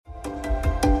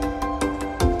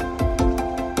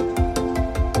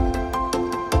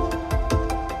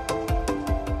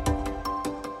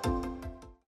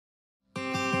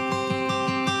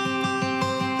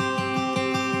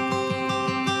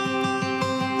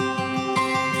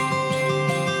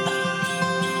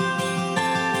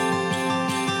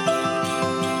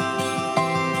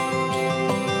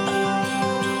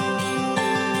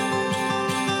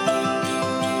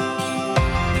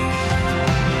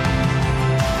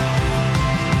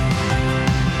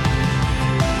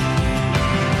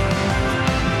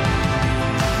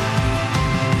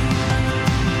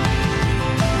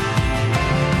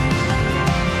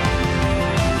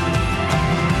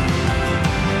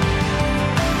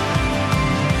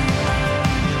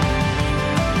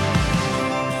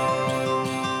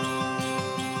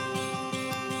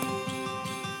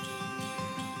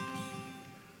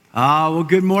Well,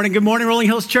 good morning, Rolling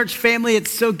Hills Church family. It's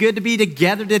so good to be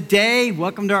together today.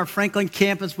 Welcome to our Franklin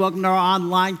campus. Welcome to our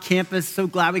online campus. So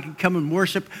glad we can come and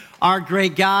worship our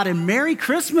great God. And Merry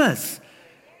Christmas.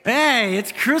 Hey,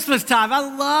 it's Christmas time.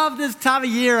 I love this time of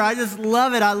year. I just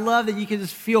love it. I love that you can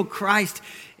just feel Christ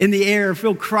in the air,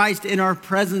 feel Christ in our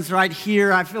presence right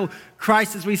here. I feel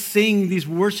Christ as we sing these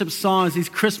worship songs, these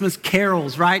Christmas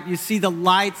carols, right? You see the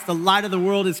lights, the light of the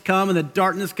world has come and the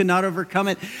darkness cannot overcome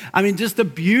it. I mean, just the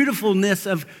beautifulness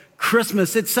of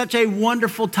Christmas. It's such a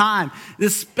wonderful time,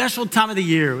 this special time of the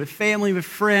year with family, with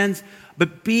friends,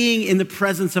 but being in the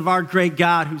presence of our great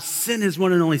God who sent his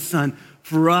one and only son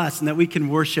for us and that we can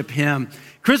worship him.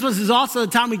 Christmas is also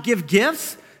the time we give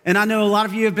gifts. And I know a lot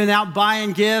of you have been out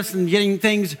buying gifts and getting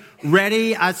things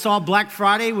ready. I saw Black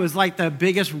Friday was like the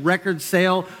biggest record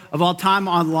sale of all time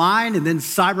online, and then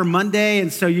Cyber Monday.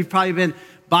 And so you've probably been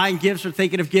buying gifts or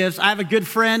thinking of gifts. I have a good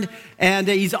friend, and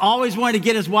he's always wanted to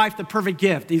get his wife the perfect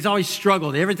gift. He's always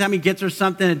struggled. Every time he gets her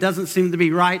something, it doesn't seem to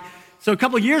be right. So a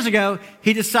couple of years ago,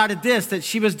 he decided that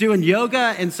she was doing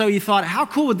yoga. And so he thought, how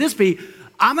cool would this be?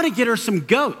 I'm going to get her some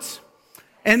goats.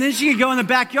 And then she could go in the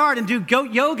backyard and do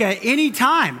goat yoga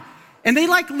anytime. And they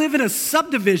live in a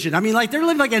subdivision. I mean, they're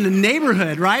living in a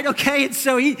neighborhood, right? Okay, and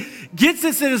so he gets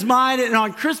this in his mind, and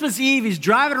on Christmas Eve, he's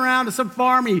driving around to some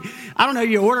farm. I don't know,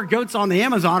 you order goats on the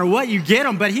Amazon or what, you get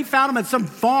them, but he found them at some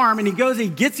farm, and he goes and he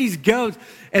gets these goats,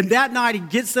 and that night he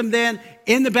gets them then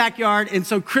in the backyard. And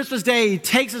so Christmas Day, he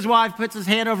takes his wife, puts his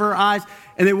hand over her eyes,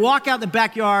 and they walk out the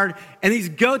backyard, and these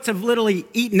goats have literally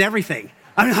eaten everything.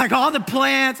 I mean, all the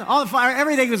plants, all the fire,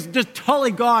 everything was just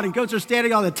totally gone. And goats are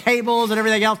standing on the tables and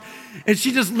everything else. And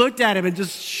she just looked at him and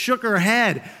just shook her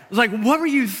head. I was like, what were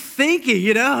you thinking,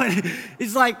 And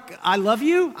he's like, I love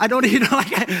you. I don't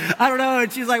know.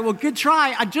 And she's like, well, good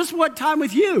try. I just want time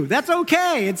with you. That's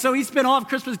okay. And so he spent all of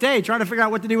Christmas Day trying to figure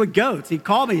out what to do with goats. He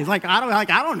called me. He's like, I don't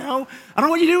know. I don't know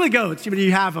what you do with goats when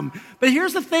you have them. But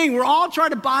here's the thing. We're all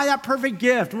trying to buy that perfect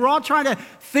gift. We're all trying to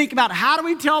think about how do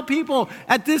we tell people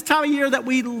at this time of year that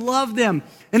we love them.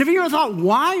 And have you ever thought,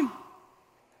 why?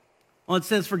 Well, it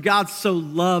says, for God so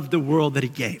loved the world that he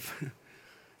gave.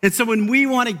 And so when we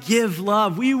want to give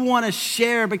love, we want to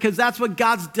share because that's what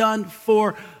God's done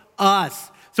for us.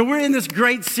 So we're in this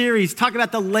great series talking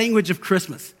about the language of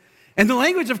Christmas. And the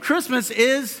language of Christmas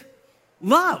is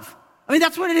love. I mean,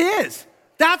 that's what it is.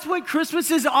 That's what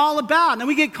Christmas is all about. And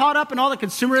we get caught up in all the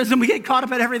consumerism. We get caught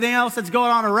up in everything else that's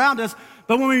going on around us.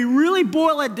 But when we really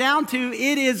boil it down to,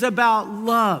 it is about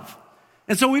love.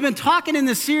 And so we've been talking in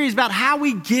this series about how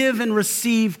we give and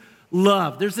receive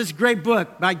love. There's this great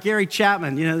book by Gary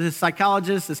Chapman, this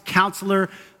psychologist, this counselor,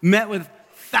 met with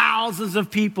thousands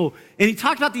of people. And he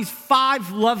talked about these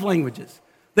 5 love languages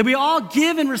that we all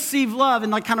give and receive love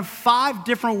in kind of 5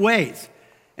 different ways.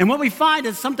 And what we find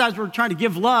is sometimes we're trying to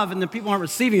give love and the people aren't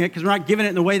receiving it because we're not giving it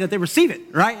in the way that they receive it,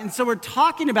 right? And so we're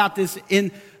talking about this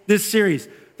in this series.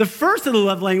 The first of the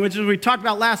love languages we talked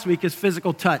about last week is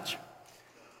physical touch.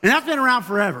 And that's been around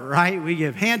forever, right? We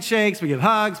give handshakes, we give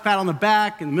hugs, pat on the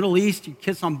back. In the Middle East, you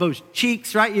kiss on both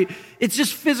cheeks, right? It's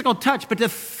just physical touch. But to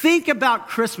think about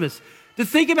Christmas, to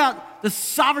think about the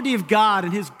sovereignty of God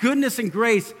and his goodness and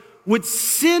grace would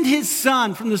send his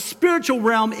son from the spiritual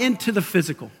realm into the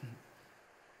physical,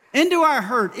 into our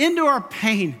hurt, into our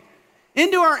pain,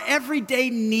 into our everyday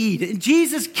need. And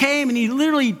Jesus came and he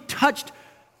literally touched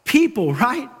people,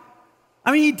 right?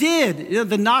 I mean, he did.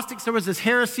 The Gnostics, there was this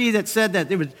heresy that said that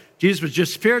Jesus was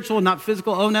just spiritual and not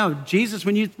physical. Oh, no. Jesus,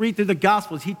 when you read through the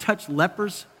Gospels, he touched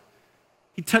lepers.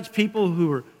 He touched people who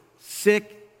were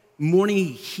sick. Mourning,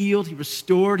 he healed, he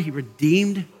restored, he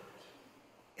redeemed.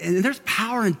 And there's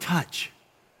power in touch.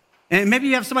 And maybe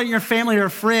you have somebody in your family or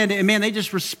a friend, and man, they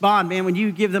just respond, man, when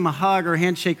you give them a hug or a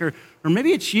handshake, or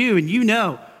maybe it's you, and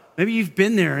maybe you've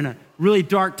been there in a really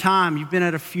dark time. You've been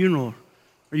at a funeral,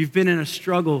 or you've been in a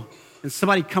struggle, and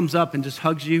somebody comes up and just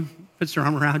hugs you, puts their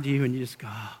arm around you, and you just go,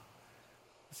 oh,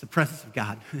 it's the presence of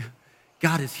God.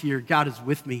 God is here. God is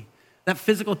with me. That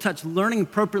physical touch, learning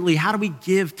appropriately, how do we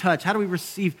give touch? How do we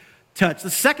receive touch?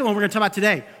 The second one we're going to talk about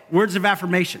today, words of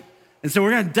affirmation. And so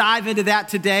we're going to dive into that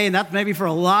today, and that's maybe for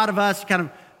a lot of us, kind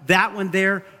of that one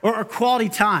there, or quality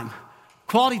time.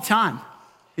 Quality time.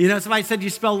 Somebody said you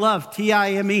spell love,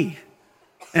 T-I-M-E.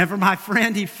 And for my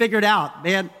friend, he figured out,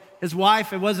 man, his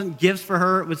wife, it wasn't gifts for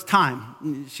her, it was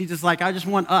time. She's just like, I just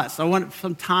want us. I want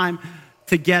some time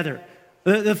together.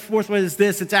 The fourth one is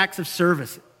this, it's acts of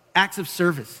service. Acts of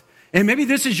service. And maybe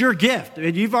this is your gift.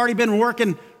 You've already been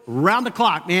working around the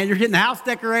clock, man. You're getting the house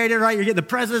decorated, right? You're getting the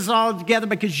presents all together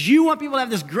because you want people to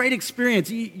have this great experience.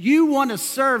 You want to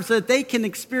serve so that they can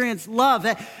experience love.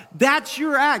 That's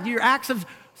your act. Your acts of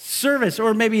service,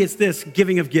 or maybe it's this,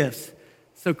 giving of gifts.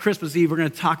 So Christmas Eve, we're going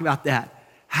to talk about that.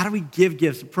 How do we give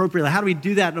gifts appropriately? How do we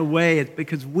do that in a way? It's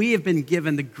because we have been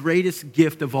given the greatest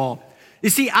gift of all. You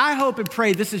see, I hope and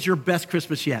pray this is your best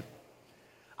Christmas yet.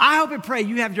 I hope and pray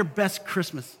you have your best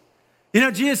Christmas. You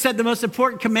know, Jesus said the most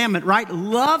important commandment, right?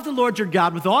 Love the Lord your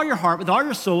God with all your heart, with all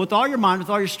your soul, with all your mind, with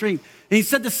all your strength. And he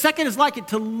said the second is like it,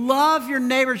 to love your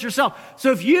neighbors yourself.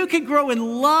 So if you can grow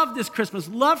in love this Christmas,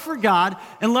 love for God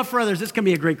and love for others, it's going to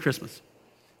be a great Christmas.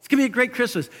 It's going to be a great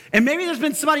Christmas. And maybe there's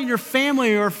been somebody in your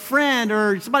family or a friend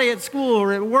or somebody at school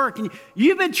or at work, and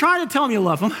you've been trying to tell them you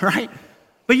love them, right?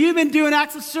 But you've been doing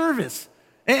acts of service.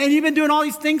 And you've been doing all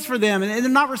these things for them, and they're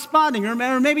not responding. Or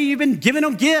maybe you've been giving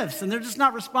them gifts, and they're just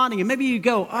not responding. And maybe you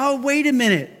go, oh, wait a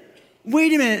minute.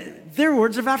 They're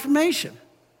words of affirmation.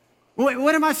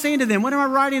 What am I saying to them? What am I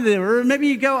writing to them? Or maybe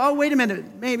you go, oh, wait a minute.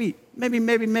 Maybe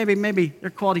they're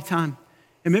quality time.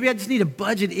 And maybe I just need to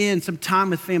budget in some time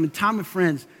with family, time with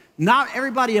friends. Not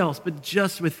everybody else, but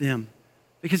just with them.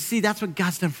 Because, see, that's what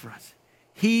God's done for us.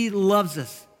 He loves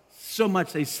us so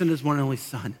much that he sent his one and only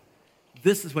son.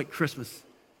 This is what Christmas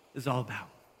is all about.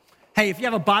 Hey, if you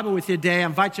have a Bible with you today, I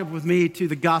invite you up with me to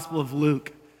the Gospel of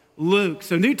Luke.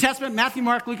 So New Testament, Matthew,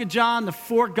 Mark, Luke, and John, the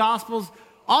four Gospels,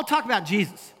 all talk about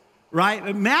Jesus, right?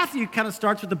 But Matthew kind of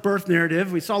starts with the birth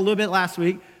narrative. We saw a little bit last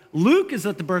week. Luke is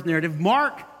at the birth narrative.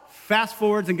 Mark fast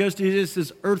forwards and goes to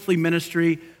Jesus' earthly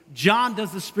ministry. John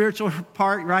does the spiritual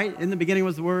part, right? In the beginning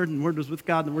was the Word, and the Word was with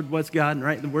God, and the Word was God, and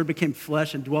right? And the Word became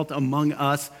flesh and dwelt among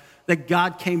us, that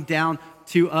God came down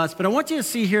to us. But I want you to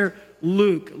see here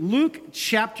Luke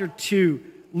chapter 2.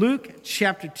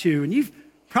 And you've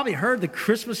probably heard the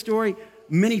Christmas story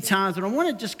many times, but I want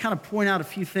to just kind of point out a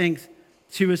few things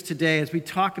to us today as we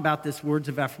talk about this words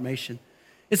of affirmation.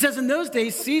 It says, in those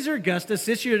days, Caesar Augustus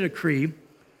issued a decree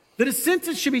that a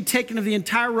census should be taken of the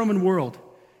entire Roman world.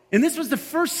 And this was the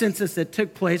first census that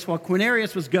took place while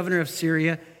Quirinius was governor of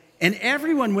Syria, and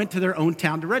everyone went to their own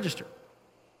town to register.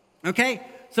 Okay?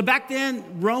 So back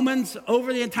then, Romans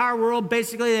over the entire world,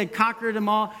 basically, they had conquered them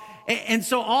all. And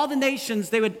so all the nations,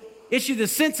 they would issue the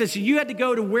census, and you had to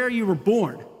go to where you were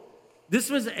born. This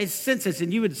was a census,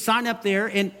 and you would sign up there.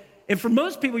 And for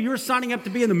most people, you were signing up to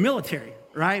be in the military,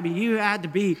 right? I mean, you had to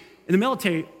be in the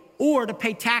military or to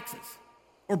pay taxes,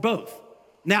 or both.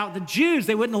 Now, the Jews,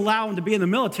 they wouldn't allow them to be in the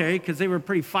military because they were a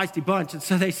pretty feisty bunch. And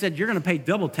so they said, you're going to pay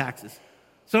double taxes.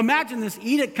 So imagine this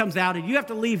edict comes out, and you have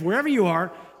to leave wherever you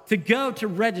are to go to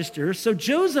register. So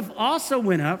Joseph also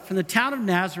went up from the town of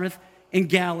Nazareth in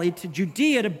Galilee to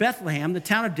Judea to Bethlehem, the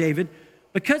town of David,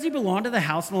 because he belonged to the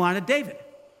house and the line of David.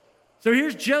 So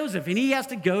here's Joseph, and he has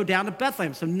to go down to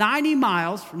Bethlehem. So 90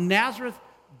 miles from Nazareth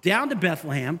down to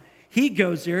Bethlehem. He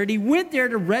goes there, and he went there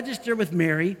to register with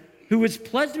Mary, who was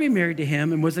pledged to be married to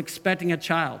him and was expecting a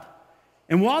child.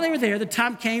 And while they were there, the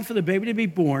time came for the baby to be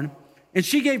born, and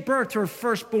she gave birth to her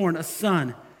firstborn, a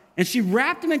son. And she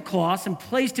wrapped him in cloths and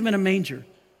placed him in a manger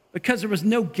because there was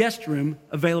no guest room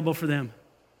available for them.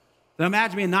 So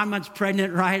imagine being 9 months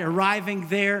pregnant, right? Arriving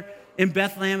there in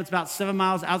Bethlehem. It's about 7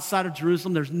 miles outside of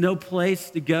Jerusalem. There's no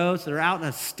place to go. So they're out in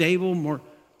a stable, more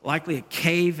likely a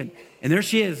cave. And there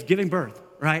she is giving birth,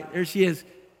 right? There she is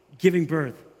giving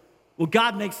birth. Well,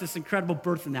 God makes this incredible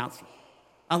birth announcement.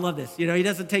 I love this. You know, he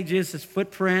doesn't take Jesus'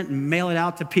 footprint and mail it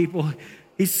out to people.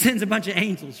 He sends a bunch of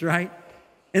angels, right?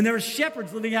 And there were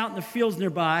shepherds living out in the fields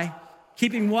nearby,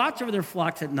 keeping watch over their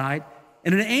flocks at night.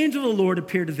 And an angel of the Lord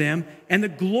appeared to them, and the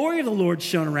glory of the Lord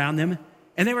shone around them,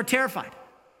 and they were terrified.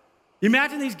 You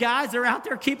imagine these guys, they're out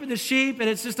there keeping the sheep, and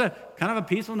it's just a kind of a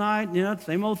peaceful night, you know,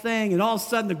 same old thing. And all of a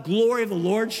sudden, the glory of the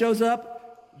Lord shows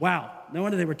up. Wow, no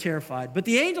wonder they were terrified. But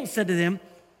the angel said to them,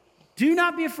 do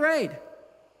not be afraid.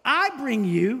 I bring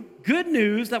you good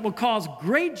news that will cause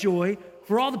great joy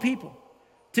for all the people.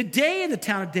 Today in the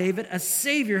town of David, a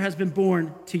Savior has been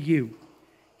born to you.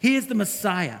 He is the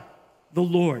Messiah, the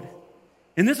Lord.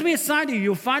 And this will be a sign to you.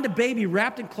 You'll find a baby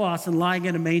wrapped in cloths and lying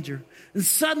in a manger. And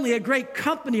suddenly a great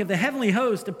company of the heavenly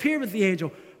host appeared with the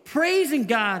angel, praising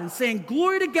God and saying,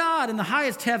 glory to God in the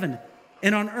highest heaven,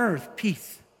 and on earth,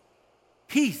 peace.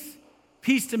 Peace.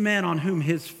 Peace to men on whom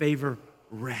his favor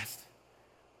rests.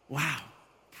 Wow.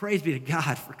 Praise be to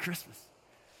God for Christmas.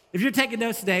 If you're taking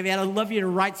notes today, man, I'd love you to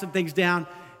write some things down.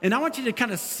 And I want you to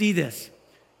kind of see this.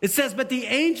 It says, but the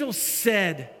angel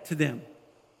said to them,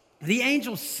 the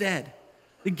angel said,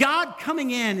 the God coming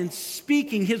in and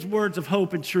speaking his words of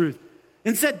hope and truth,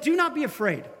 and said, do not be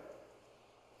afraid.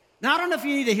 Now, I don't know if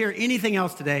you need to hear anything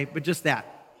else today, but just that.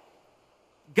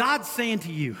 God's saying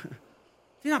to you,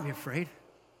 do not be afraid.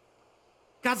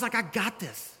 God's like, I got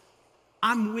this.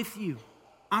 I'm with you.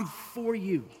 I'm for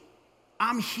you.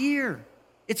 I'm here.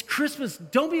 It's Christmas.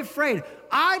 Don't be afraid.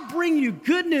 I bring you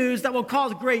good news that will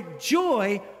cause great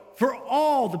joy for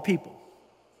all the people.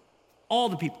 All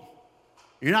the people.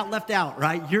 You're not left out,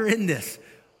 right? You're in this.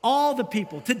 All the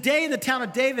people. Today in the town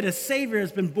of David, a Savior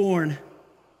has been born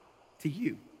to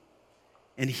you.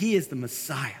 And he is the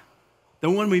Messiah, the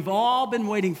one we've all been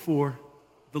waiting for,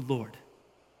 the Lord.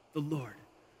 The Lord.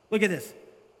 Look at this.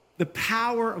 The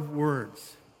power of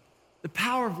words. The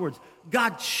power of words.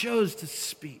 God chose to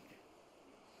speak.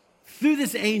 Through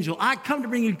this angel, I come to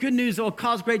bring you good news that will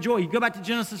cause great joy. You go back to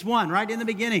Genesis 1, right? In the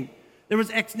beginning, there was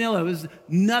ex nihilo. It was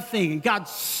nothing. And God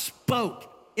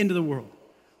spoke into the world.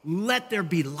 Let there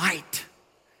be light.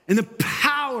 And the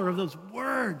power of those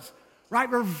words, right,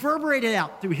 reverberated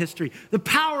out through history. The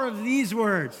power of these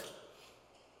words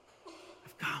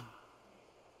have come.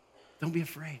 Don't be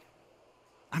afraid.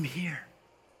 I'm here.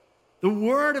 The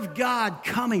word of God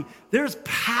coming. There's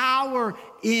power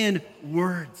in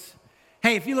words.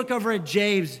 Hey, if you look over at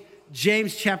James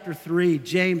chapter 3,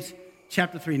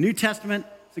 New Testament,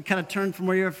 so kind of turn from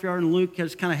where you are. If you're in Luke,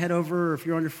 just kind of head over, or if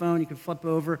you're on your phone, you can flip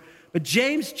over. But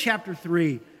James chapter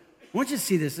 3, I want you to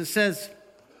see this. It says,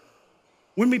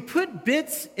 when we put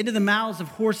bits into the mouths of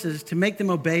horses to make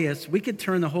them obey us, we could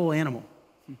turn the whole animal.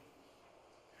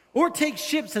 Or take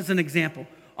ships as an example.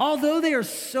 Although they are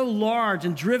so large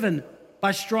and driven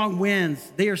by strong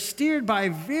winds, they are steered by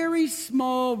a very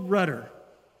small rudder,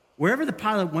 wherever the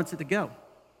pilot wants it to go.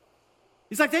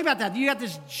 He's like, think about that. You got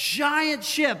this giant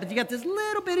ship, but you got this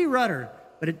little bitty rudder,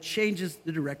 but it changes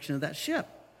the direction of that ship.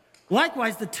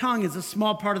 Likewise, the tongue is a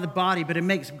small part of the body, but it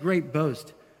makes great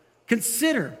boast.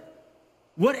 Consider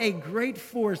what a great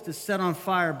forest is set on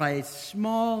fire by a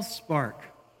small spark.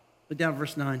 Look down at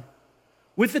verse 9.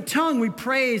 With the tongue we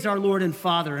praise our Lord and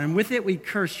Father, and with it we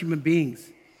curse human beings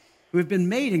who have been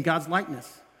made in God's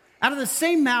likeness. Out of the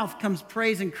same mouth comes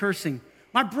praise and cursing.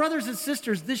 My brothers and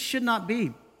sisters, this should not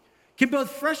be. Can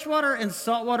both fresh water and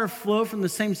salt water flow from the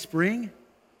same spring?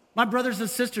 My brothers and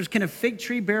sisters, can a fig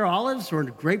tree bear olives or a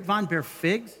grapevine bear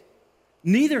figs?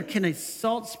 Neither can a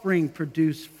salt spring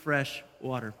produce fresh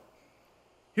water.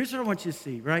 Here's what I want you to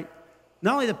see, right?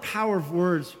 Not only the power of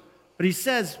words, but he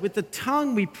says, with the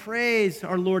tongue we praise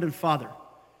our Lord and Father.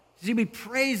 See, we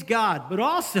praise God, but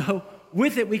also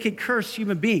with it we can curse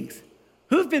human beings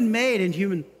who've been made in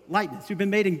human likeness, who've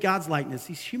been made in God's likeness.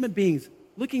 These human beings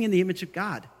looking in the image of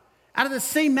God. Out of the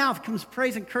same mouth comes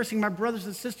praise and cursing. My brothers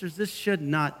and sisters, this should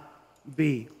not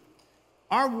be.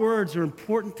 Our words are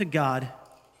important to God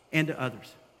and to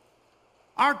others.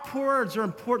 Our words are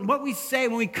important. What we say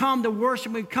when we come to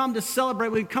worship, when we come to celebrate,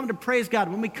 when we come to praise God,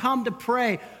 when we come to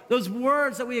pray, those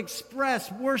words that we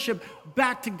express, worship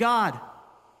back to God.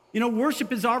 You know,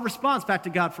 worship is our response back to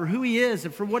God for who he is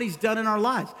and for what he's done in our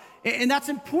lives. And that's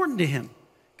important to him.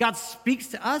 God speaks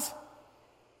to us,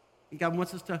 and God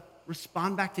wants us to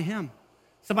respond back to him.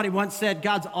 Somebody once said,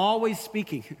 God's always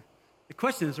speaking. The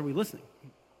question is, are we listening?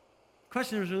 The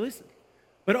question is, are we listening?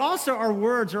 But also, our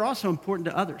words are also important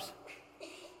to others.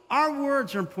 Our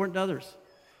words are important to others.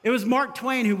 It was Mark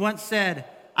Twain who once said,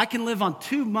 I can live on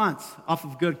 2 months off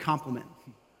of good compliment.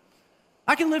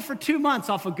 I can live for 2 months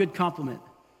off a good compliment.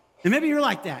 And maybe you're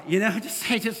like that, you know, just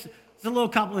a little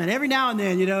compliment. Every now and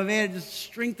then, you know, man, it just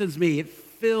strengthens me. It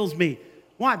fills me.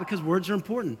 Why? Because words are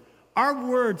important. Our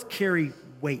words carry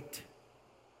weight.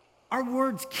 Our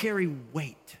words carry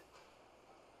weight.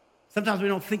 Sometimes we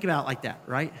don't think about it like that,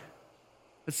 right?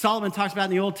 But Solomon talks about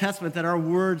in the Old Testament that our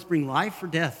words bring life or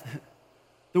death.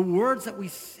 The words that we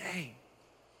say.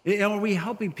 Are we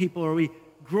helping people? Are we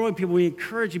growing people? Are we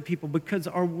encouraging people? Because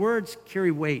our words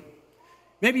carry weight.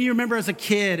 Maybe you remember as a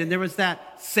kid and there was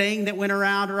that saying that went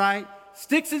around, right?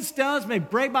 Sticks and stones may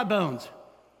break my bones,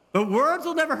 but words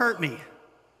will never hurt me.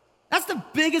 That's the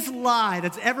biggest lie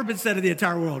that's ever been said in the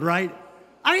entire world, right?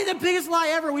 I mean, the biggest lie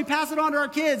ever. We pass it on to our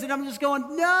kids, and I'm just going,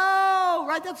 no,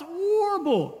 right? That's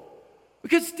horrible.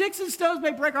 Because sticks and stones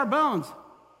may break our bones,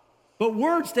 but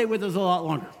words stay with us a lot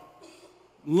longer.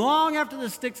 Long after the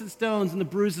sticks and stones and the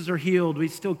bruises are healed, we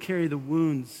still carry the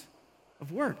wounds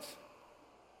of words.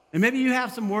 And maybe you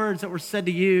have some words that were said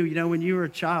to you, you know, when you were a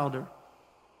child, or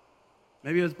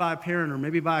maybe it was by a parent, or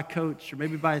maybe by a coach, or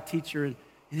maybe by a teacher, and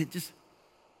it just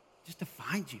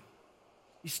defined you.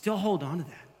 You still hold on to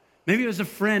that. Maybe it was a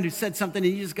friend who said something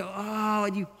and you just go, oh,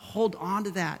 and you hold on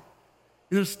to that.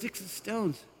 And those sticks and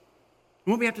stones.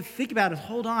 And what we have to think about is,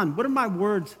 hold on, what are my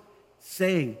words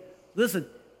saying? Listen,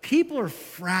 people are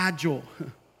fragile,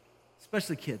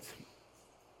 especially kids.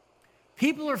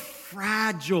 People are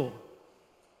fragile.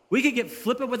 We can get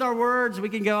flippant with our words. We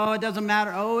can go, oh, it doesn't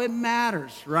matter. Oh, it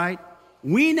matters, right?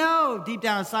 We know deep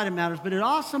down inside it matters, but it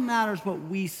also matters what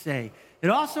we say. It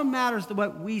also matters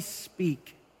what we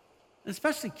speak.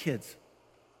 especially kids,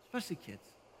 especially kids.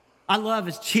 I love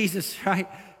as Jesus, right,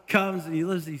 comes and he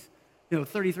lives these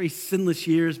 33 sinless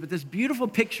years, but this beautiful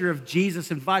picture of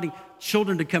Jesus inviting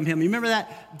children to come to him. You remember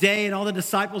that day and all the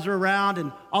disciples were around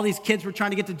and all these kids were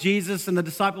trying to get to Jesus and the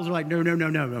disciples are like,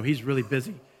 no, he's really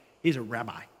busy. He's a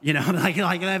rabbi,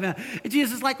 and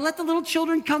Jesus is like, let the little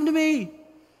children come to me.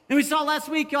 And we saw last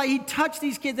week, he touched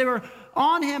these kids. They were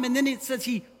on him, and then it says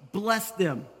he blessed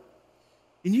them.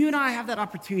 And you and I have that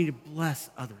opportunity to bless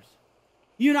others.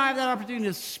 You and I have that opportunity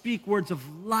to speak words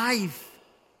of life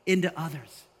into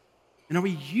others. And are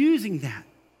we using that?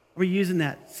 Are we using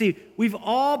that? See, we've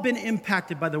all been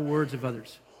impacted by the words of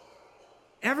others.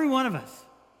 Every one of us,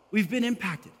 we've been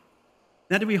impacted.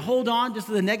 Now, do we hold on just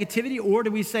to the negativity, or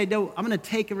do we say, no, I'm going to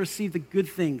take and receive the good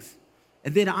things,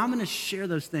 and then I'm going to share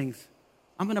those things.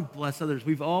 I'm going to bless others.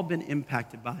 We've all been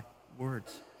impacted by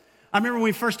words. I remember when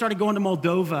we first started going to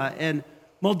Moldova, and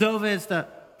Moldova is the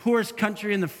poorest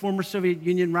country in the former Soviet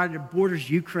Union, right? It borders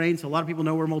Ukraine, so a lot of people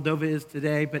know where Moldova is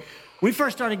today. But we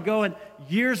first started going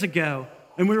years ago,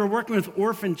 and we were working with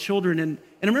orphan children. And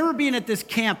I remember being at this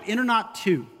camp, Internat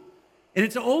 2. And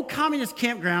it's an old communist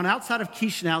campground outside of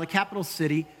Chisinau, the capital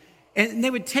city. And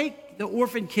they would take the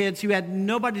orphan kids who had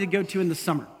nobody to go to in the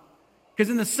summer. Because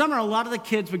in the summer, a lot of the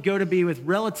kids would go to be with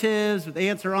relatives, with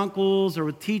aunts or uncles, or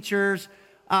with teachers,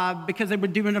 because they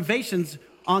would do renovations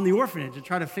on the orphanage and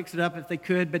try to fix it up if they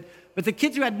could. But the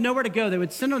kids who had nowhere to go, they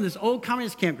would send them to this old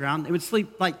communist campground. They would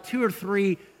sleep like 2 or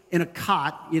 3 in a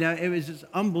cot. It was just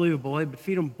unbelievable. They would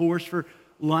feed them borscht for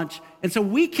lunch. And so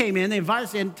we came in, they invited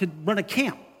us in to run a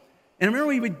camp. And I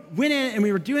remember we went in and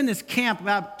we were doing this camp,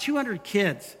 about 200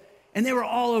 kids. And they were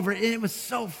all over it. And it was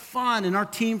so fun. And our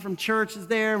team from church is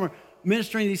there. And we're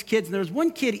ministering to these kids. And there was one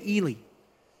kid, Ely.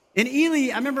 And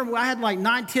Ely, I remember I had like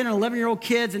 9, 10, and 11-year-old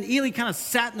kids, and Ely kind of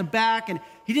sat in the back, and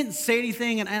he didn't say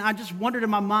anything, and I just wondered in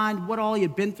my mind what all he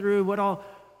had been through, what all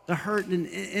the hurt in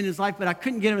his life, but I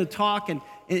couldn't get him to talk, and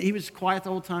he was quiet the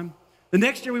whole time. The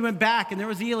next year we went back, and there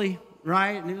was Ely,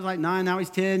 right? And he was like 9, now he's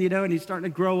 10, and he's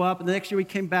starting to grow up, and the next year we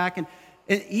came back, and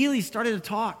Ely started to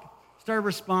talk, started to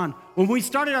respond. When we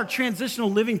started our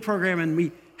transitional living program, and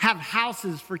we have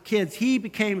houses for kids, he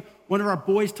became one of our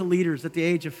boys to leaders at the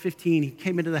age of 15. He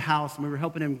came into the house, and we were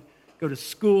helping him go to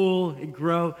school and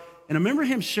grow. And I remember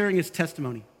him sharing his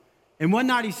testimony. And one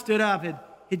night he stood up,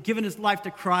 he'd given his life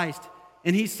to Christ,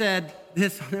 and he said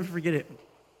this, I'll never forget it.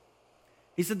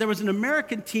 He said, there was an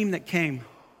American team that came,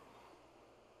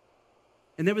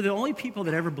 and they were the only people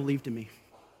that ever believed in me.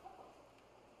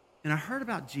 And I heard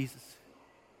about Jesus,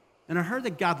 and I heard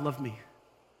that God loved me,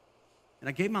 and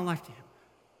I gave my life to him.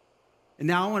 And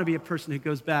now I want to be a person who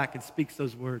goes back and speaks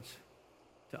those words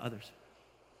to others.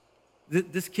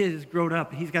 This kid has grown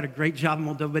up. He's got a great job in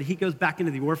Moldova, but he goes back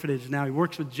into the orphanage now. He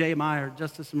works with JMI, or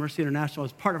Justice and Mercy International,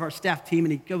 as part of our staff team,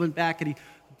 and he's going back and he's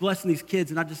blessing these kids.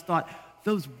 And I just thought,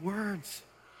 those words,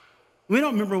 we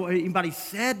don't remember what anybody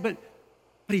said, but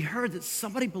he heard that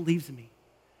somebody believes in me.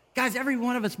 Guys, every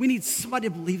one of us, we need somebody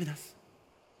to believe in us.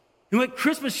 And what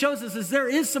Christmas shows us is there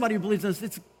is somebody who believes in us.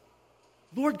 It's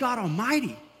Lord God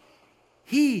Almighty.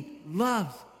 He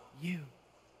loves you.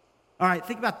 All right,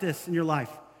 think about this in your life.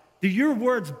 Do your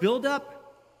words build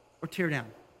up or tear down?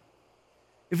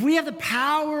 If we have the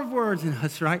power of words in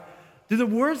us, right, do the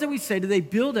words that we say, do they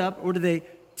build up or do they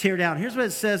tear down? Here's what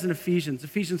it says in Ephesians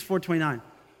 4:29.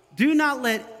 Do not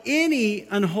let any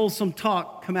unwholesome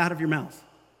talk come out of your mouth.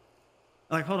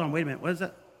 Like, hold on, wait a minute. What is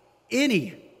that?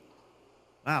 Any.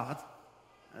 Wow,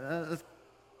 that's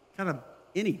kind of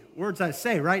any words I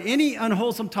say, right? Any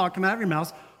unwholesome talk come out of your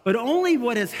mouth, but only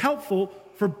what is helpful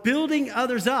for building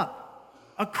others up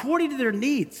according to their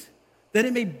needs, that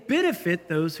it may benefit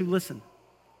those who listen.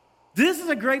 This is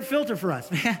a great filter for us,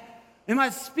 man. Am I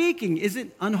speaking? Is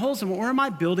it unwholesome, or am I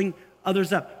building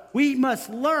others up? We must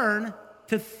learn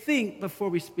to think before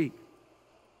we speak.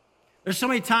 There's so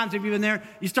many times, if you've been there,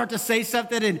 you start to say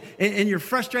something and you're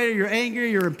frustrated, you're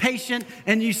angry, you're impatient,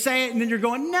 and you say it, and then you're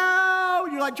going, no!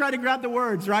 You're like trying to grab the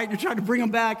words, right? You're trying to bring them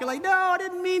back. You're like, no, I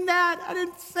didn't mean that. I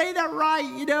didn't say that right,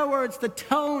 where it's the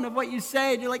tone of what you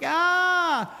say, and you're like,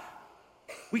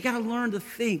 we got to learn to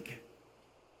think.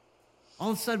 All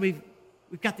of a sudden,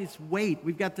 we've got this weight,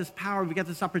 we've got this power, we've got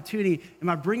this opportunity. Am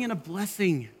I bringing a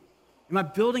blessing? Am I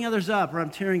building others up, or am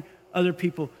I tearing other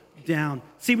people down?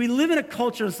 See, we live in a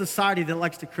culture and society that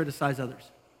likes to criticize others.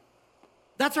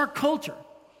 That's our culture.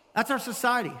 That's our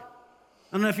society.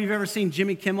 I don't know if you've ever seen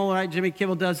Jimmy Kimmel, right? Jimmy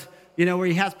Kimmel does, where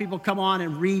he has people come on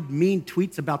and read mean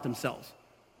tweets about themselves.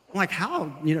 I'm like, how,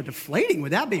 deflating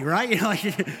would that be, right?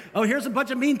 Oh, here's a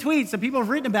bunch of mean tweets that people have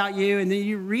written about you, and then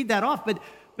you read that off. But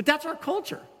that's our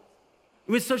culture.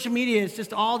 With social media, it's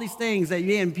just all these things that,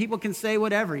 and people can say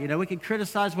whatever, we can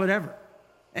criticize whatever.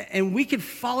 And we can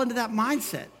fall into that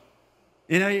mindset.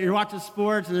 You're watching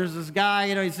sports, and there's this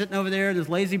guy, he's sitting over there, this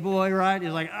lazy boy, right?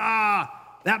 He's like,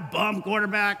 that bum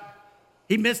quarterback,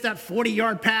 he missed that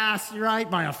 40-yard pass, right,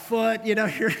 by a foot.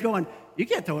 You're going, you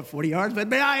can't throw it 40 yards, but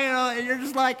man, and you're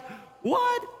just like,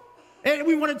 what? And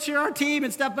we want to cheer our team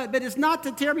and stuff, but it's not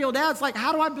to tear people down. It's like,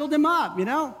 how do I build them up,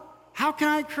 How can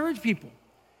I encourage people?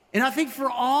 And I think for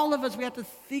all of us, we have to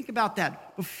think about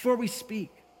that before we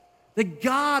speak. That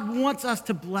God wants us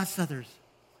to bless others.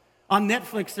 On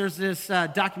Netflix, there's this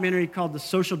documentary called The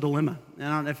Social Dilemma. And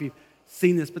I don't know if you've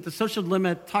seen this, but The Social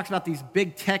Dilemma talks about these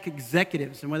big tech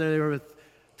executives and whether they were with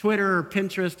Twitter or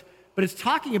Pinterest, but it's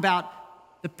talking about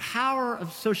the power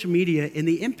of social media and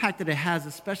the impact that it has,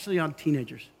 especially on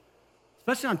teenagers,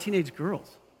 especially on teenage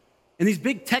girls. And these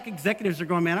big tech executives are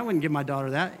going, man, I wouldn't give my daughter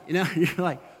that. You're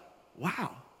like, wow.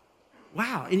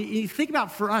 And you think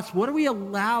about, for us, what are we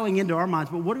allowing into our minds?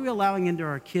 But what are we allowing into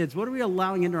our kids? What are we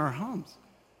allowing into our homes?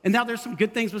 And now there's some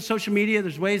good things with social media.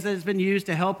 There's ways that it's been used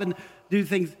to help and do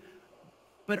things.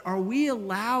 But are we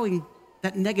allowing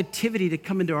that negativity to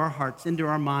come into our hearts, into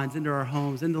our minds, into our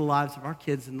homes, into the lives of our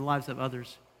kids and the lives of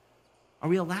others? Are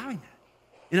we allowing that?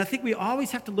 And I think we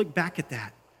always have to look back at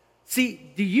that.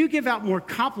 See, do you give out more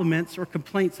compliments or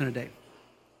complaints in a day?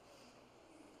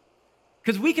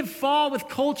 Because we can fall with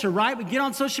culture, right? We get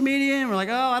on social media and we're like,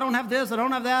 I don't have this, I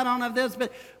don't have that, I don't have this.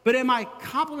 But am I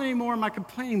complimenting more, am I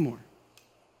complaining more?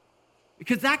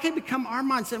 Because that can become our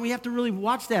mindset, and we have to really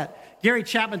watch that. Gary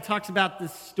Chapman talks about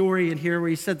this story in here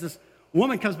where he said this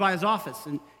woman comes by his office,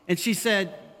 and she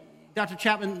said, Dr.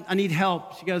 Chapman, I need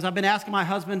help. She goes, I've been asking my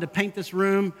husband to paint this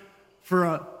room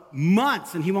for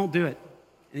months, and he won't do it.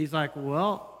 And he's like,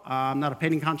 well, I'm not a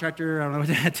painting contractor. I don't know what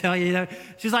to tell you.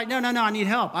 She's like, no, I need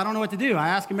help. I don't know what to do. I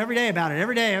ask him every day about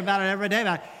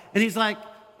it. And he's like,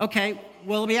 okay,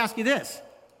 well, let me ask you this.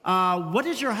 What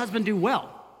does your husband do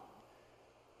well?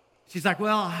 She's like,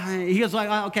 well, he goes like,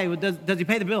 okay, well, does he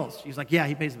pay the bills? She's like, yeah,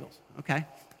 he pays the bills. Okay.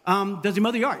 Does he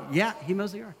mow the yard? Yeah, he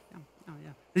mows the yard.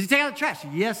 Yeah. Does he take out the trash?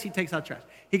 Yes, he takes out the trash.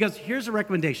 He goes, here's a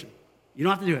recommendation. You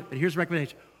don't have to do it, but here's a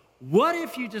recommendation. What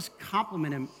if you just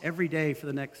compliment him every day for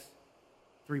the next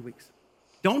 3 weeks?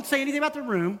 Don't say anything about the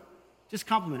room. Just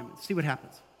compliment him and see what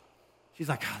happens. She's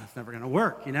like, that's never going to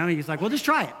work. He's like, well, just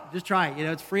try it.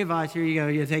 It's free advice. Here you go.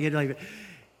 You take it. Leave it.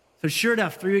 So sure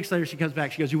enough, 3 weeks later, she comes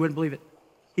back. She goes, you wouldn't believe it.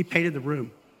 He painted the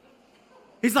room.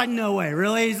 He's like, no way,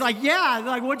 really? He's like, yeah.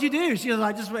 Like, what'd you do? She goes,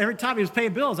 every time he was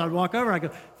paying bills, I'd walk over. I go,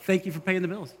 thank you for paying the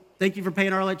bills. Thank you for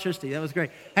paying our electricity. That was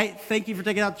great. Hey, thank you for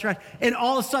taking out the trash. And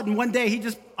all of a sudden, one day, he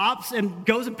just opts and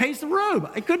goes and paints the room.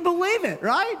 I couldn't believe it,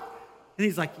 right? And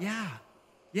he's like, yeah,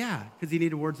 because he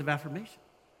needed words of affirmation.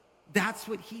 That's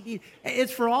what he needed.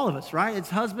 It's for all of us, right? It's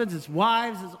husbands, it's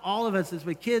wives, it's all of us. It's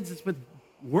with kids, it's with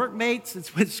workmates,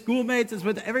 it's with schoolmates, it's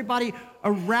with everybody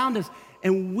around us.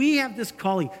 And we have this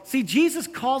calling. See, Jesus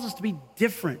calls us to be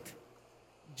different.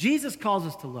 Jesus calls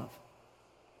us to love.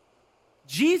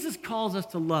 Jesus calls us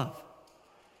to love.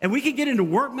 And we can get into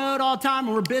work mode all the time,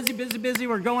 and we're busy,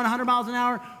 we're going 100 miles an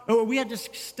hour, or we have to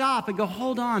stop and go,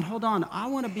 hold on. I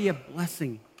want to be a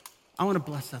blessing. I want to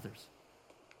bless others.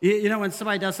 When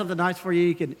somebody does something nice for you,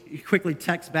 you can quickly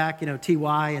text back,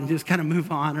 TY, and just kind of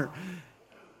move on.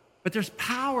 But there's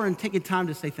power in taking time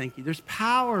to say thank you. There's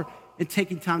power in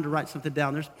taking time to write something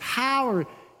down. There's power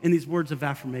in these words of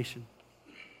affirmation.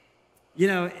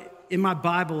 In my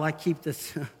Bible, I keep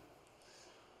this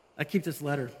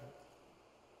letter.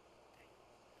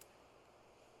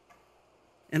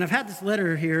 And I've had this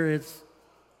letter here. It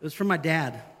was from my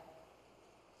dad,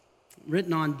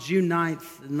 written on June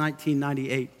 9th,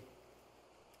 1998.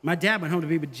 My dad went home to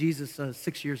be with Jesus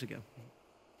 6 years ago.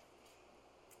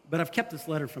 But I've kept this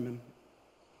letter from him.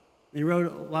 And he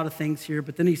wrote a lot of things here,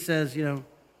 but then he says,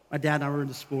 my dad and I were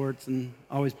into sports and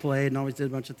always played and always did a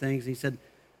bunch of things. And he said,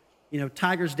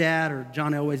 Tiger's dad or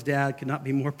John Elway's dad could not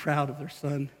be more proud of their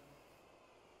son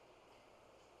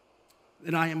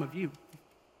than I am of you.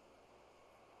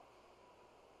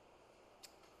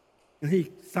 And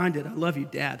he signed it, I love you,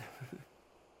 Dad.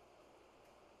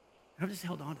 I've just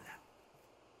held on to that.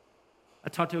 I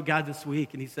talked to a guy this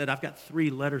week, and he said, I've got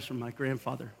 3 letters from my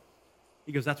grandfather.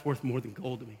 He goes, that's worth more than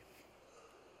gold to me.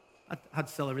 I'd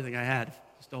sell everything I had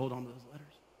just to hold on to those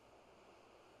letters.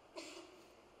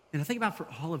 And I think about for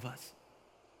all of us,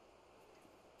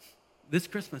 this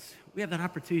Christmas, we have that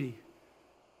opportunity.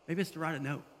 Maybe it's to write a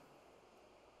note.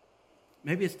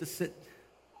 Maybe it's to sit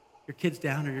your kids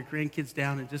down or your grandkids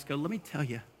down and just go, let me tell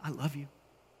you, I love you.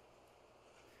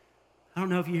 I don't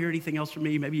know if you hear anything else from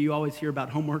me. Maybe you always hear about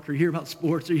homework or hear about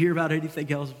sports or hear about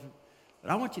anything else.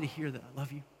 But I want you to hear that I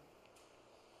love you.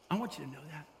 I want you to know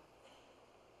that.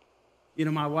 You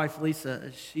know, my wife,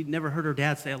 Lisa, she'd never heard her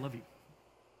dad say, I love you.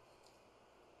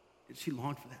 And she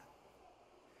longed for that.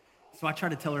 So I try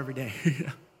to tell her every day.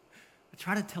 I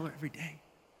try to tell her every day.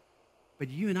 But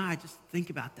you and I just think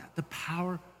about that, the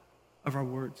power of our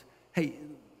words. Hey,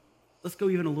 let's go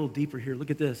even a little deeper here.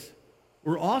 Look at this.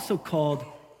 We're also called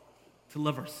to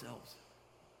love ourselves.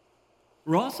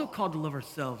 We're also called to love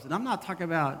ourselves. And I'm not talking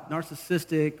about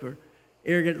narcissistic or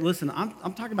arrogant. Listen,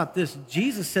 I'm talking about this.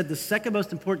 Jesus said the second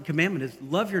most important commandment is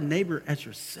love your neighbor as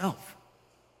yourself.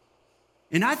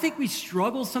 And I think we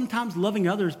struggle sometimes loving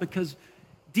others because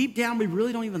deep down we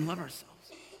really don't even love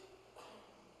ourselves.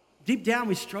 Deep down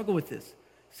we struggle with this.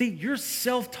 See, your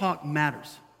self-talk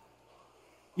matters.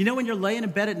 You know when you're laying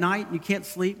in bed at night and you can't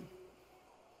sleep?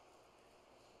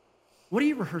 What are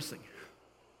you rehearsing?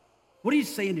 What are you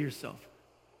saying to yourself?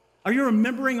 Are you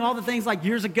remembering all the things like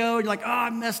years ago? You're like, oh, I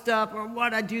messed up, or why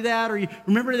did I do that? Or you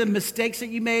remember the mistakes that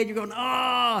you made? You're going,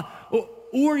 oh.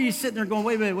 Or are you sitting there going,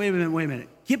 wait a minute.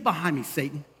 Get behind me,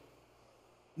 Satan.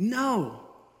 No,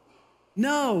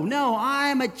 I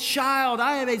am a child.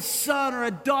 I am a son or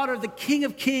a daughter of the King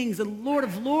of Kings and Lord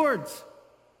of Lords.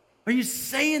 Are you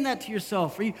saying that to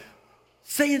yourself? Are you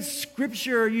saying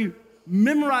scripture? Are you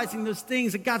memorizing those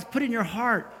things that God's put in your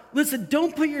heart? Listen,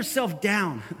 don't put yourself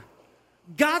down.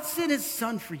 God sent his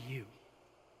son for you.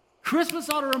 Christmas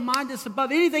ought to remind us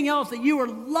above anything else that you are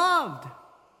loved.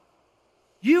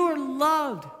 You are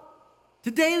loved.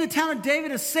 Today in the town of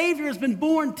David, a Savior has been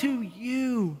born to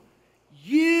you.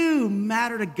 You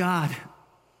matter to God.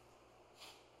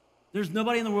 There's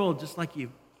nobody in the world just like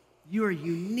you. You are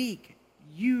unique.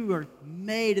 You are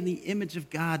made in the image of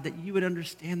God, that you would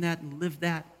understand that and live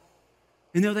that.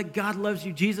 And know that God loves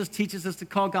you. Jesus teaches us to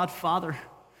call God Father.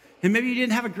 And maybe you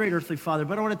didn't have a great earthly father,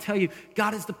 but I want to tell you,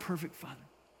 God is the perfect Father.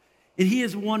 And he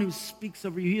is the one who speaks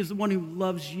over you. He is the one who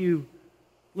loves you.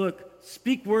 Look,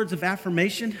 speak words of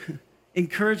affirmation,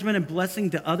 encouragement, and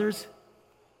blessing to others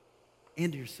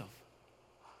and to yourself.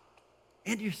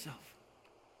 And to yourself.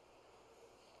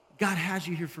 God has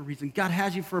you here for a reason. God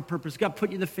has you for a purpose. God put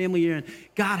you in the family you're in.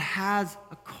 God has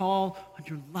a call on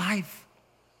your life.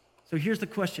 So here's the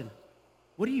question.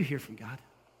 What do you hear from God?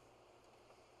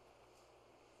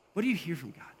 What do you hear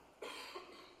from God?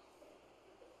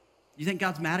 You think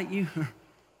God's mad at you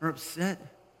or upset?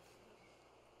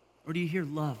 Or do you hear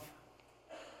love?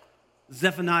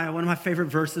 Zephaniah, one of my favorite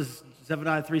verses,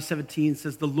 Zephaniah 3:17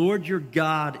 says, the Lord your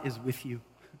God is with you.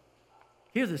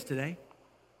 Hear this today.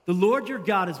 The Lord your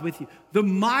God is with you. The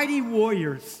mighty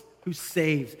warriors who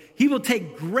saves. He will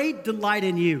take great delight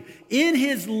in you. In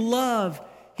his love,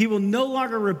 he will no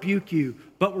longer rebuke you,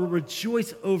 but will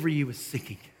rejoice over you with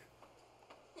singing.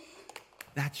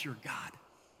 That's your God.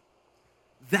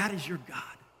 That is your God.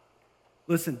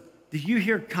 Listen, do you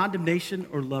hear condemnation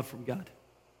or love from God?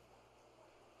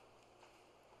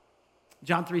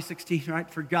 John 3:16, right?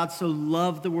 For God so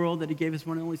loved the world that he gave his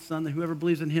one and only son, that whoever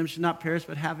believes in him should not perish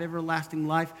but have everlasting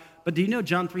life. But do you know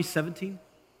John 3:17?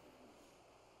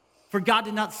 For God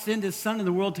did not send his son in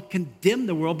the world to condemn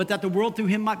the world, but that the world through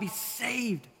him might be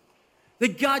saved.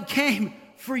 That God came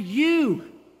for you.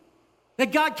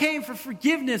 That God came for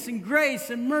forgiveness and grace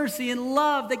and mercy and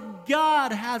love. That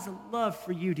God has a love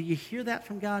for you. Do you hear that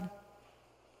from God?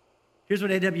 Here's what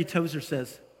A.W. Tozer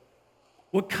says.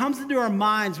 What comes into our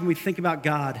minds when we think about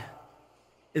God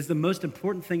is the most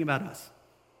important thing about us.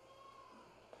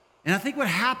 And I think what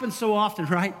happens so often,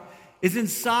 right, is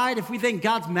inside, if we think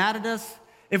God's mad at us,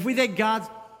 if we think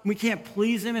we can't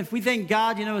please him, if we think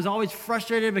God, is always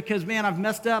frustrated because, man, I've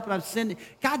messed up and I've sinned,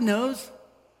 God knows.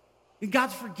 And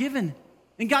God's forgiven.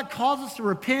 And God calls us to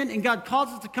repent, and God calls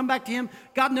us to come back to him.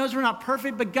 God knows we're not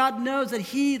perfect, but God knows that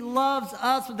he loves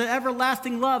us with an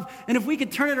everlasting love. And if we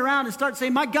could turn it around and start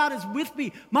saying, my God is with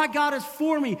me, my God is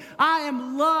for me, I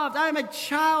am loved, I am a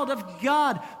child of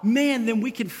God, man, then we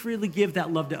can freely give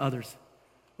that love to others.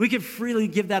 We can freely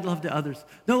give that love to others.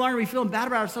 No longer are we feeling bad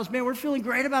about ourselves. Man, we're feeling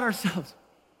great about ourselves.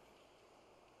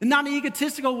 And not in an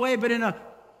egotistical way, but in a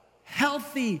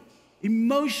healthy,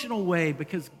 emotional way,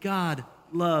 because God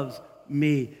loves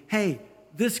me. Hey,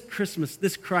 this Christmas,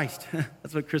 this Christ,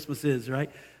 that's what Christmas is, right?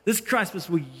 This Christmas,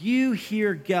 will you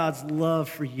hear God's love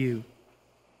for you?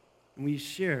 And will you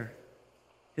share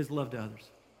his love to others?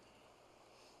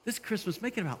 This Christmas,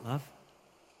 make it about love.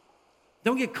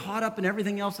 Don't get caught up in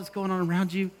everything else that's going on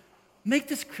around you. Make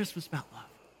this Christmas about love.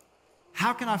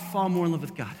 How can I fall more in love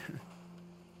with God?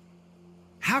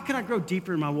 How can I grow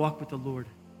deeper in my walk with the Lord?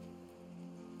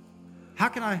 How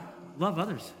can I love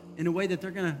others in a way that they're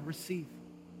going to receive?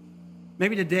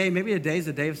 Maybe today is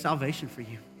a day of salvation for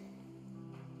you.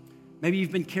 Maybe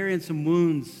you've been carrying some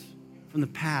wounds from the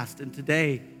past, and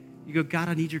today you go, God,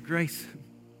 I need your grace.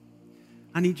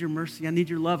 I need your mercy. I need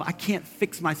your love. I can't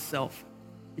fix myself.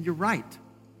 And you're right.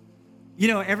 You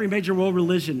know, every major world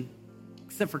religion,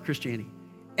 except for Christianity,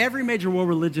 every major world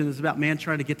religion is about man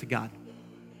trying to get to God.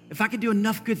 If I could do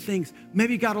enough good things,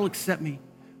 maybe God will accept me.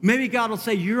 Maybe God will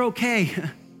say, you're okay.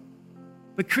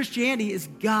 But Christianity is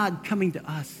God coming to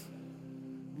us.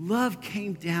 Love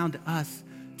came down to us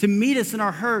to meet us in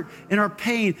our hurt, in our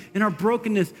pain, in our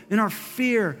brokenness, in our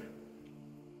fear.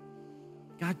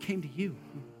 God came to you,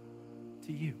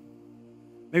 to you.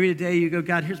 Maybe today you go,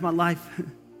 God, here's my life.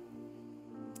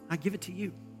 I give it to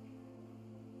you.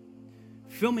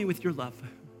 Fill me with your love.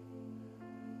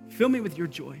 Fill me with your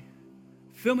joy.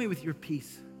 Fill me with your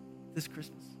peace this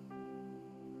Christmas.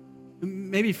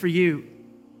 Maybe for you,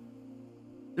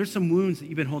 there's some wounds that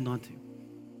you've been holding on to.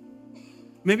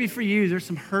 Maybe for you, there's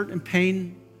some hurt and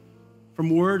pain from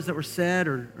words that were said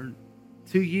or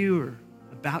to you or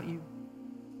about you.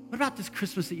 What about this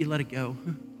Christmas that you let it go?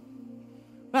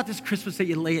 What about this Christmas that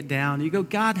you lay it down? You go,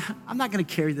 God, I'm not going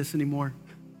to carry this anymore.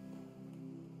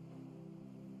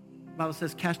 The Bible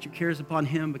says, cast your cares upon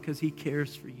him because he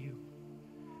cares for you.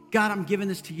 God, I'm giving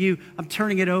this to you. I'm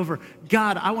turning it over.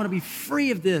 God, I want to be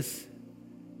free of this.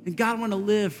 And God, I want to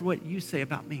live for what you say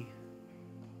about me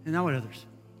and not what others.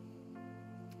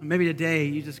 And maybe today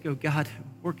you just go, God,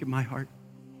 work in my heart.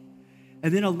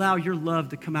 And then allow your love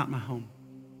to come out in my home.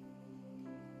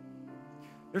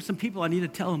 There's some people I need to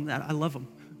tell them that I love them.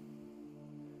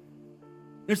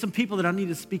 There's some people that I need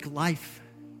to speak life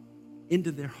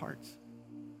into their hearts.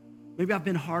 Maybe I've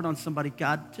been hard on somebody.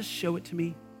 God, just show it to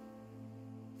me.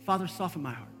 Father, soften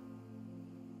my heart.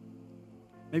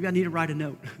 Maybe I need to write a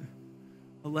note,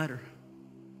 a letter.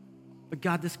 But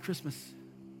God, this Christmas,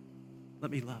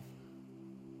 let me love.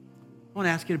 I want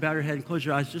to ask you to bow your head and close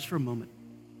your eyes just for a moment.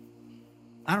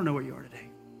 I don't know where you are today.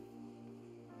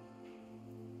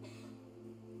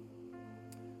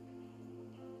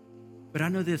 But I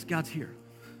know this, God's here.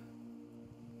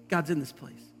 God's in this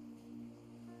place.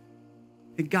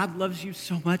 And God loves you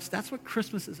so much. That's what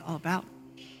Christmas is all about.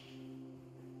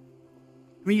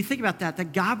 I mean, you think about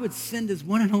that God would send his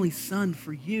one and only son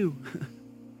for you.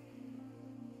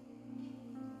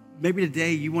 Maybe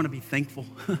today you want to be thankful.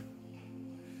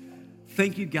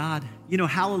 Thank you, God. You know,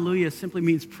 hallelujah simply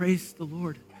means praise the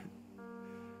Lord.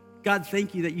 God,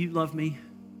 thank you that you love me.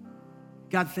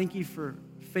 God, thank you for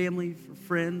family, for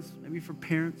friends, maybe for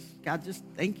parents. God, just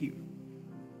thank you.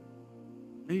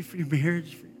 Maybe for your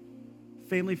marriage, for your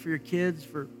family, for your kids,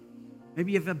 for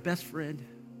maybe you have a best friend.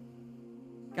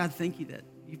 God, thank you that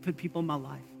you put people in my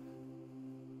life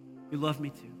who love me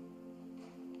too.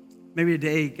 Maybe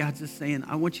today, God's just saying,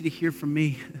 I want you to hear from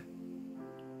me.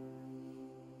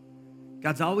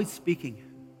 God's always speaking.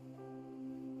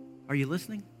 Are you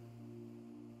listening?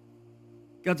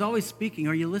 God's always speaking.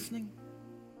 Are you listening?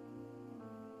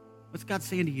 What's God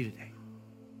saying to you today?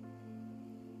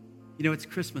 You know, it's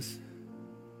Christmas.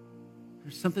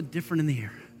 There's something different in the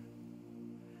air.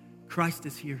 Christ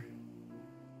is here.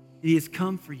 He has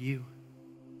come for you.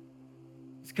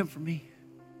 He's come for me.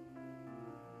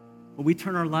 When we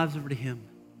turn our lives over to him,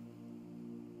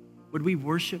 would we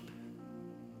worship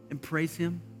and praise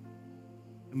him?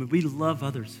 And would we love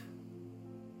others?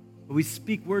 Would we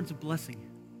speak words of blessing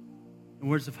and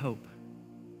words of hope?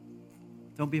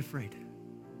 Don't be afraid.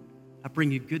 I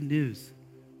bring you good news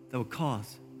that will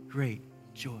cause great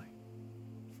joy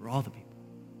for all the people.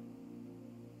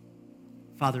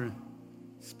 Father,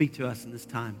 speak to us in this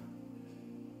time.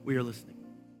 We are listening.